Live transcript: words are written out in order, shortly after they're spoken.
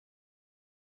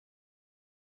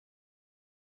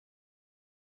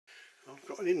I've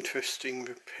got an interesting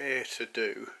repair to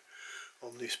do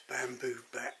on this bamboo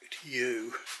backed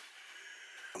yew.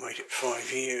 I made it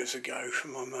 5 years ago for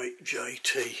my mate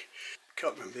JT.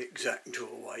 Can't remember the exact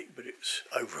draw weight, but it's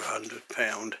over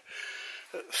 £100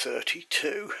 at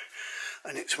 32.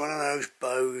 And it's one of those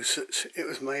bows it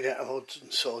was made out of odds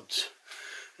and sods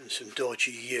and some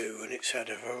dodgy yew, and it's had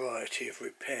a variety of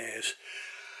repairs.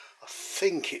 I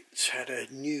think it's had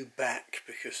a new back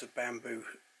because the bamboo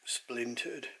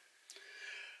splintered,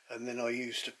 and then I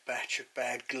used a batch of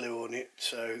bad glue on it,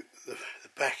 so the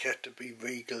back had to be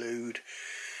re-glued.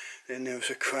 Then there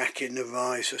was a crack in the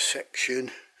riser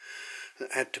section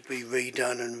that had to be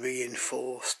redone and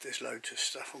reinforced. There's loads of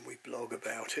stuff on my blog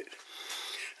about it.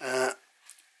 But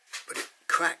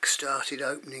crack started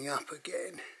opening up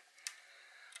again,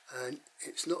 and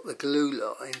it's not the glue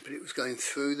line, but it was going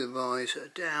through the riser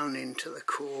down into the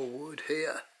core wood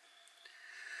here,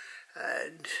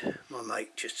 and my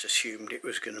mate just assumed it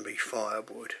was going to be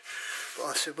firewood. But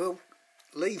I said, well,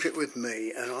 leave it with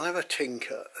me and I'll have a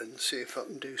tinker and see if I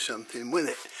can do something with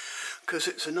it, because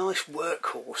it's a nice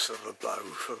workhorse of a bow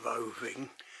for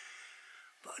roving.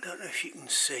 But I don't know if you can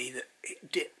see that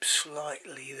it dips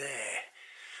slightly there.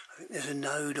 I think there's a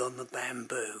node on the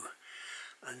bamboo,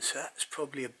 and so that's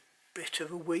probably a bit of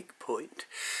a weak point.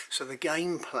 So the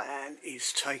game plan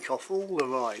is take off all the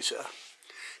riser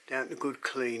down to good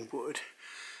clean wood,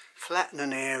 flatten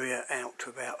an area out to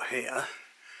about here,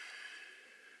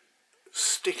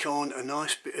 stick on a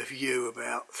nice bit of yew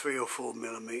about 3 or 4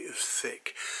 millimeters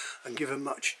thick, and give a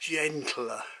much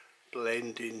gentler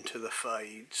blend into the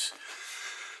fades.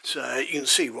 So you can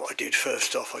see what I did.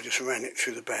 First off, I just ran it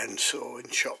through the bandsaw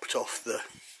and chopped off the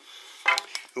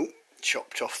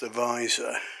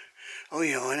riser. Oh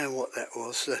yeah, I know what that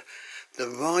was. The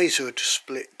riser had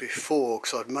split before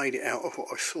because I'd made it out of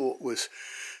what I thought was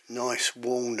nice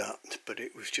walnut, but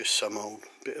it was just some old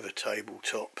bit of a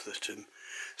tabletop that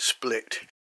split.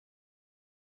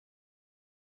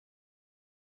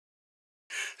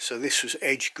 So this was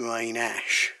edge grain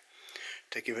ash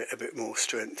to give it a bit more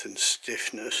strength and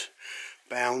stiffness.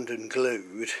 Bound and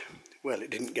glued. Well, it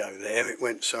didn't go there, it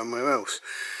went somewhere else.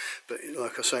 But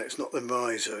like I say, it's not the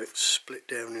riser, it's split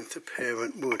down into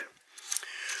parent wood.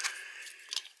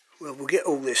 Well, we'll get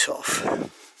all this off,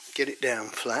 get it down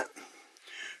flat,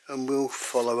 and we'll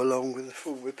follow along with the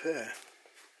full repair.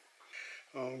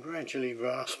 I'm gradually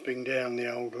rasping down the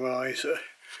old riser,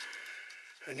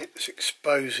 and it's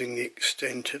exposing the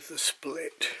extent of the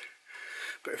split.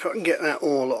 But if I can get that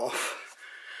all off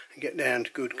and get down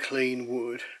to good clean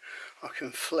wood, I can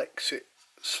flex it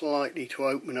slightly to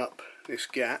open up this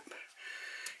gap,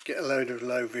 get a load of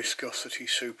low viscosity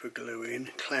super glue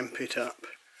in, clamp it up,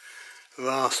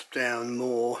 rasp down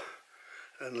more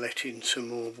and let in some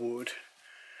more wood.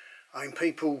 I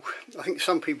think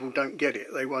some people don't get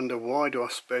it. They wonder, why do I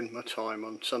spend my time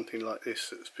on something like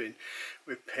this that's been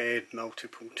repaired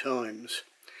multiple times?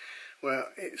 Well,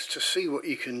 it's to see what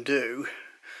you can do,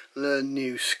 learn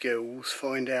new skills,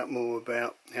 find out more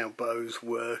about how bows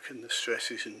work and the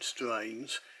stresses and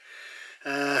strains.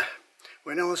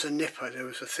 When I was a nipper, there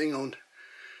was a thing on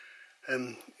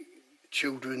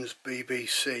children's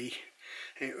BBC.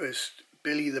 It was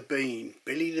Billy the Bean.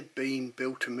 Billy the Bean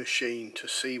built a machine to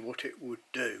see what it would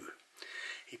do.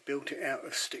 He built it out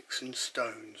of sticks and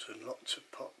stones and lots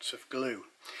of pots of glue.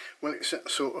 Well, it's that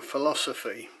sort of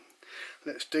philosophy.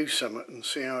 Let's do something and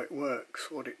see how it works,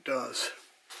 what it does.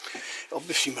 It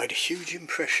obviously made a huge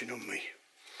impression on me.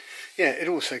 Yeah, it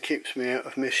also keeps me out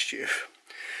of mischief.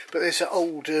 But there's that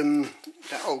old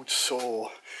saw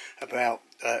about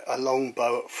a long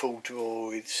bow at full draw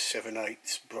with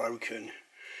 7/8 broken.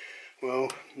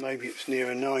 Well, maybe it's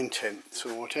near a 9/10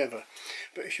 or whatever.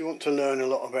 But if you want to learn a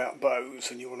lot about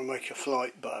bows and you want to make a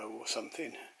flight bow or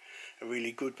something, a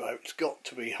really good bow, it's got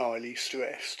to be highly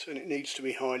stressed, and it needs to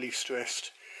be highly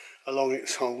stressed along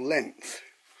its whole length.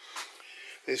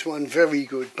 There's one very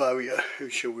good bowyer who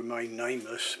shall remain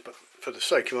nameless, but for the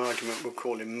sake of argument we'll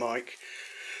call him Mike,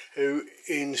 who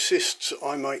insists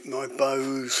I make my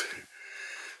bows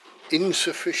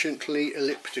insufficiently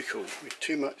elliptical, with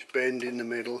too much bend in the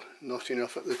middle, not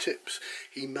enough at the tips.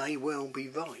 He may well be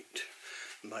right.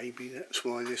 Maybe that's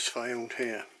why this failed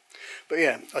here. But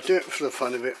yeah, I do it for the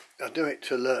fun of it. I do it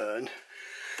to learn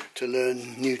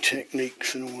new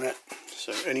techniques and all that.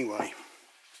 So anyway,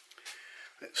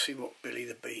 let's see what Billy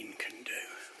the Bean can do.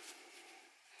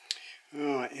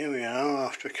 Alright, here we are.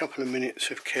 After a couple of minutes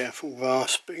of careful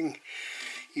rasping,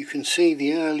 you can see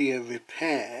the earlier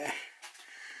repair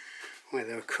where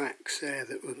there were cracks there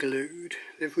that were glued.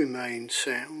 They've remained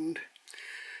sound,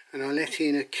 and I let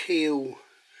in a keel,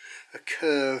 a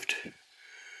curved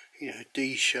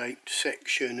D-shaped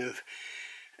section of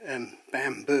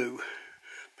bamboo,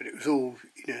 but it was all,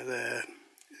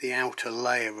 the outer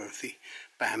layer of the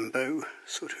bamboo,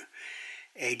 sort of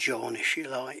edge on, if you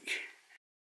like.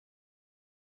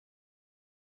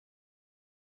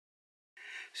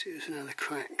 See, there's another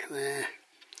crack there,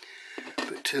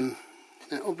 but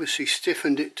that obviously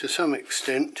stiffened it to some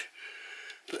extent,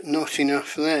 but not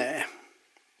enough there.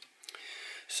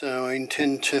 So I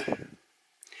intend to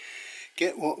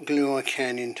get what glue I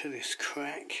can into this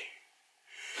crack,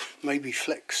 maybe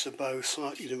flex the bow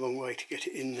slightly the wrong way to get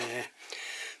it in there,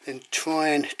 then try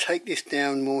and take this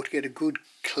down more to get a good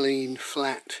clean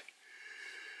flat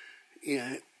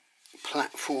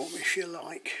platform, if you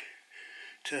like,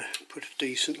 to put a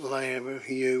decent layer of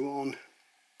yew on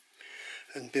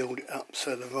and build it up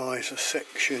so the riser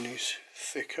section is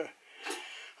thicker.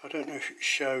 I don't know if it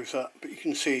shows up, but you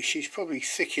can see she's probably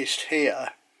thickest here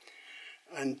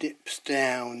and dips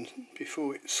down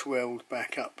before it swelled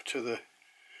back up to the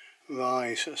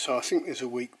riser. So I think there's a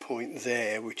weak point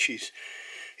there, which is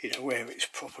where it's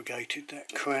propagated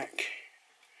that crack.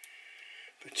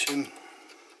 But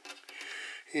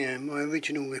my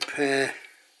original repair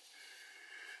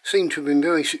seemed to have been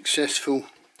very successful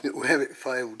where it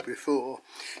failed before.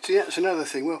 See, that's another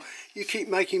thing. Well, you keep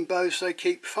making bows, they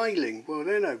keep failing. Well,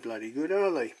 they're no bloody good,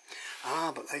 are they?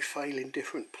 But they fail in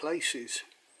different places.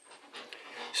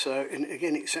 So, and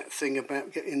again, it's that thing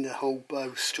about getting the whole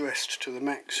bow stressed to the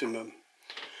maximum.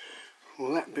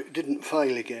 Well, that bit didn't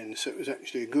fail again, so it was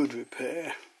actually a good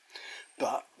repair.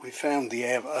 But we found the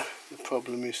error. The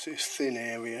problem is this thin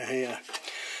area here.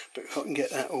 But if I can get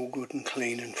that all good and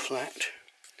clean and flat,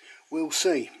 we'll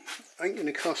see. Ain't going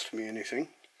to cost me anything.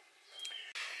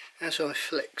 As I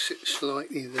flex it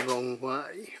slightly the wrong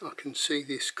way, I can see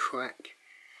this crack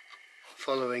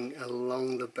following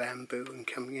along the bamboo and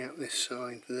coming out this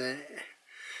side there.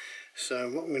 So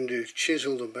what I'm going to do is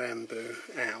chisel the bamboo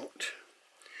out,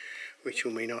 which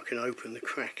will mean I can open the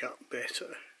crack up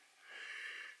better,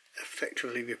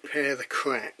 effectively repair the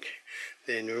crack,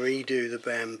 then redo the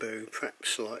bamboo perhaps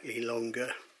slightly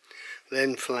longer,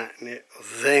 then flatten it,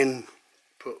 then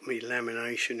put me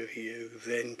lamination of yew,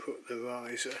 then put the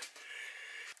riser.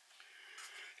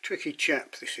 Tricky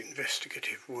chap, this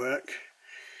investigative work.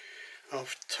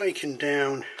 I've taken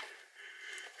down,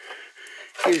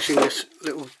 using this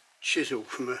little chisel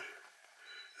from a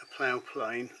plough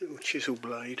plane, little chisel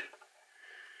blade,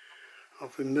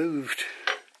 I've removed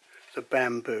the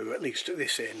bamboo, at least at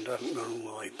this end. I haven't gone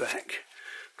all the way back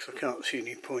because I can't see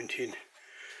any point in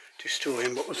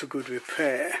destroying what was a good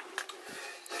repair.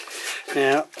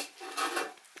 Now,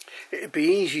 it'd be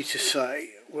easy to say,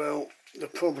 well, the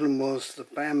problem was the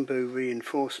bamboo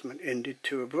reinforcement ended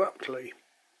too abruptly,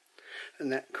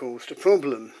 and that caused a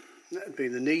problem. That would be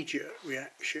the knee-jerk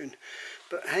reaction.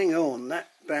 But hang on, that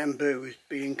bamboo is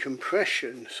being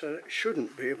compression, so that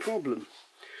shouldn't be a problem.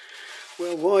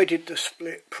 Well, why did the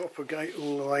split propagate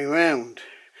all the way round?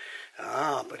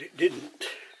 But it didn't,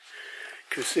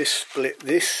 because this split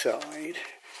this side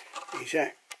is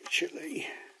actually,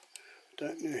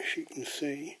 don't know if you can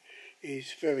see,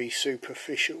 is very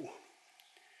superficial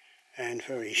and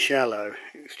very shallow.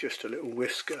 It's just a little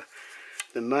whisker.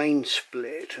 The main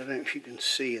split, I don't know if you can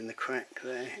see in the crack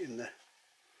there,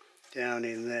 down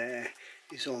in there,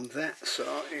 is on that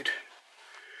side.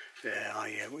 There,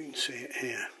 yeah, we can see it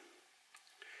here.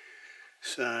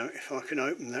 So if I can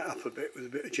open that up a bit with a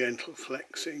bit of gentle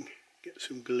flexing, get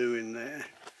some glue in there,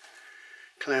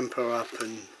 clamp her up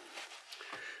and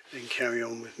then carry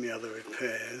on with my other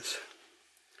repairs.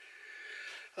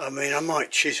 I mean, I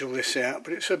might chisel this out,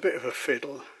 but it's a bit of a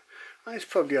fiddle. It's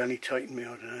probably only taken me, I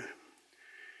don't know,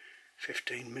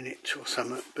 15 minutes or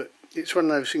something, but it's one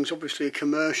of those things. Obviously a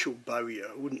commercial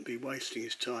bowyer wouldn't be wasting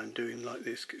his time doing like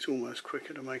this, 'cause it's almost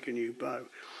quicker to make a new bow.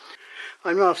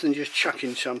 And rather than just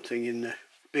chucking something in the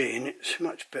bin, it's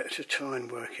much better to try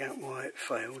and work out why it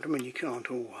failed. I mean, you can't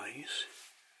always,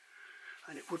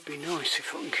 and it would be nice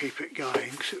if I can keep it going,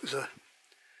 because it was a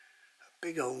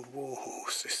big old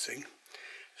warhorse, this thing.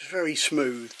 It's very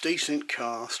smooth, decent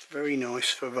cast, very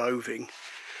nice for roving,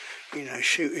 you know,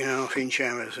 shooting half-inch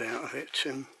arrows out of it,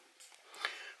 and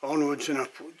onwards and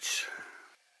upwards.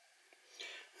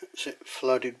 That's it,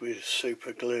 flooded with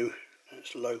super glue.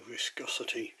 That's low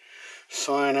viscosity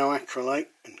cyanoacrylate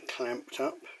and clamped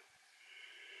up.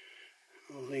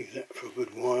 I'll leave that for a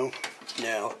good while.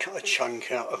 Now I'll cut a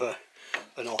chunk out of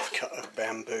an offcut of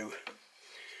bamboo.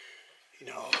 You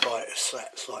know, I'll buy it as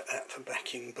slats like that for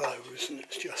backing bows, and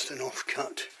it's just an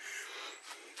offcut.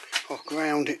 I've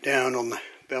ground it down on the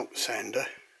belt sander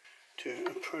to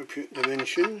appropriate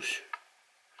dimensions.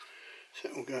 So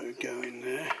that'll go in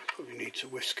there. Probably need to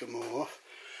whisker more off.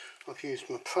 I've used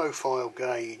my profile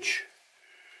gauge.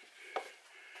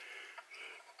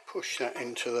 Push that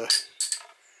into the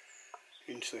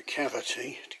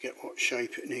cavity to get what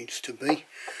shape it needs to be.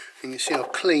 And you see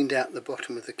I've cleaned out the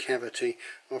bottom of the cavity.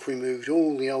 I've removed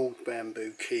all the old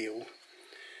bamboo keel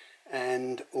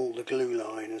and all the glue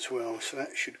line as well, so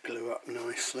that should glue up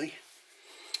nicely.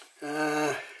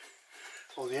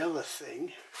 Or the other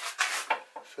thing,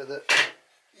 for the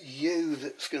U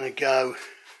that's going to go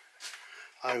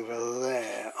over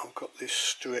there, I've got this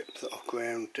strip that I've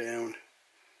ground down.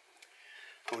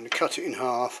 I'm going to cut it in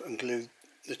half and glue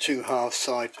the two halves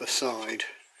side by side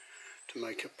to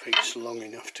make a piece long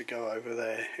enough to go over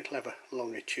there. It'll have a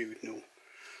longitudinal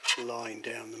line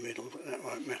down the middle, but that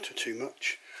won't matter too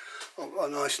much. I've got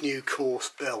a nice new coarse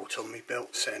belt on my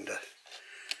belt sander.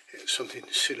 It's something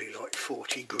silly like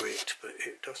 40 grit, but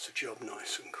it does the job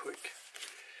nice and quick.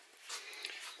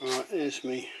 Right, there's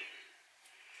me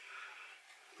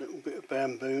little bit of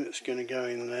bamboo that's going to go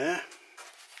in there.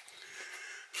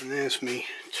 And there's me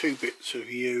 2 bits of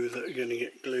U that are going to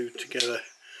get glued together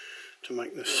to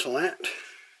make the slat.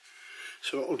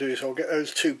 So what I'll do is I'll get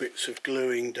those 2 bits of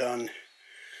gluing done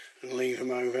and leave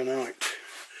them overnight.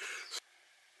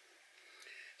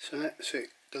 So that's it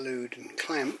glued and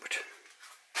clamped.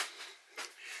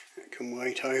 That can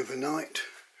wait overnight.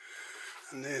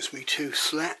 And there's me 2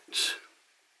 slats.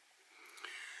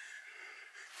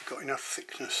 Got enough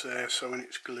thickness there so when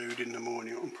it's glued in the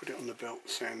morning I can put it on the belt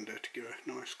sander to give a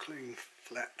nice clean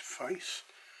flat face.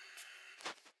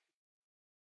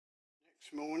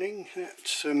 Next morning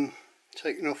that's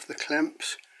taken off the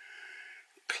clamps,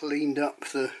 cleaned up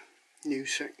the new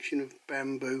section of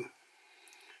bamboo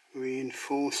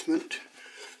reinforcement.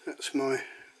 That's my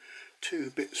 2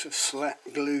 bits of slat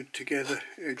glued together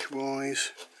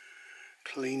edgewise,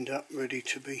 cleaned up, ready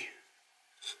to be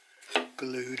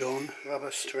glued on.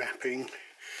 Rubber strapping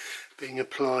being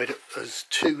applied as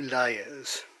 2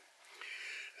 layers,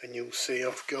 and you'll see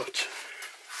I've got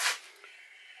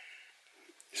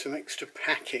some extra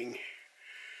packing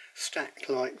stacked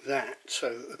like that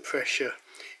so that the pressure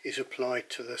is applied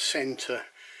to the centre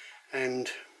and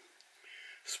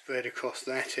spread across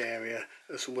that area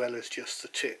as well as just the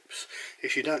tips.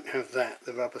 If you don't have that,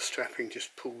 the rubber strapping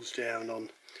just pulls down on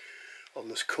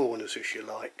the corners, if you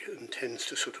like, and tends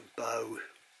to sort of bow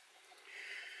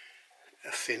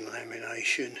a thin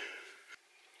lamination.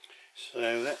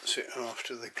 So that's it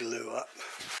after the glue up.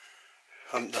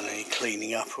 I haven't done any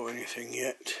cleaning up or anything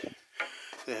yet.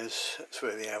 That's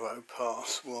where the arrow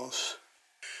pass was,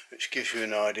 which gives you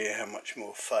an idea how much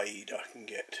more fade I can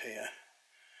get here.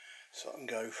 So I can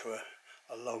go for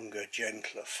a longer,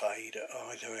 gentler fade at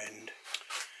either end.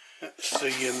 That's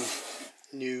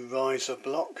the new riser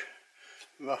block,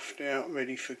 roughed out,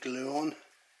 ready for glue on.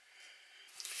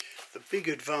 The big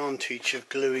advantage of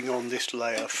gluing on this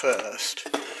layer first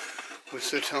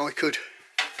was that I could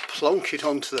plonk it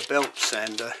onto the belt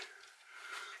sander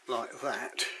like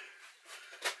that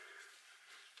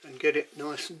and get it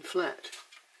nice and flat.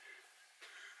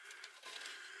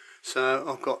 So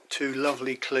I've got 2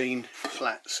 lovely clean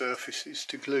flat surfaces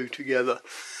to glue together.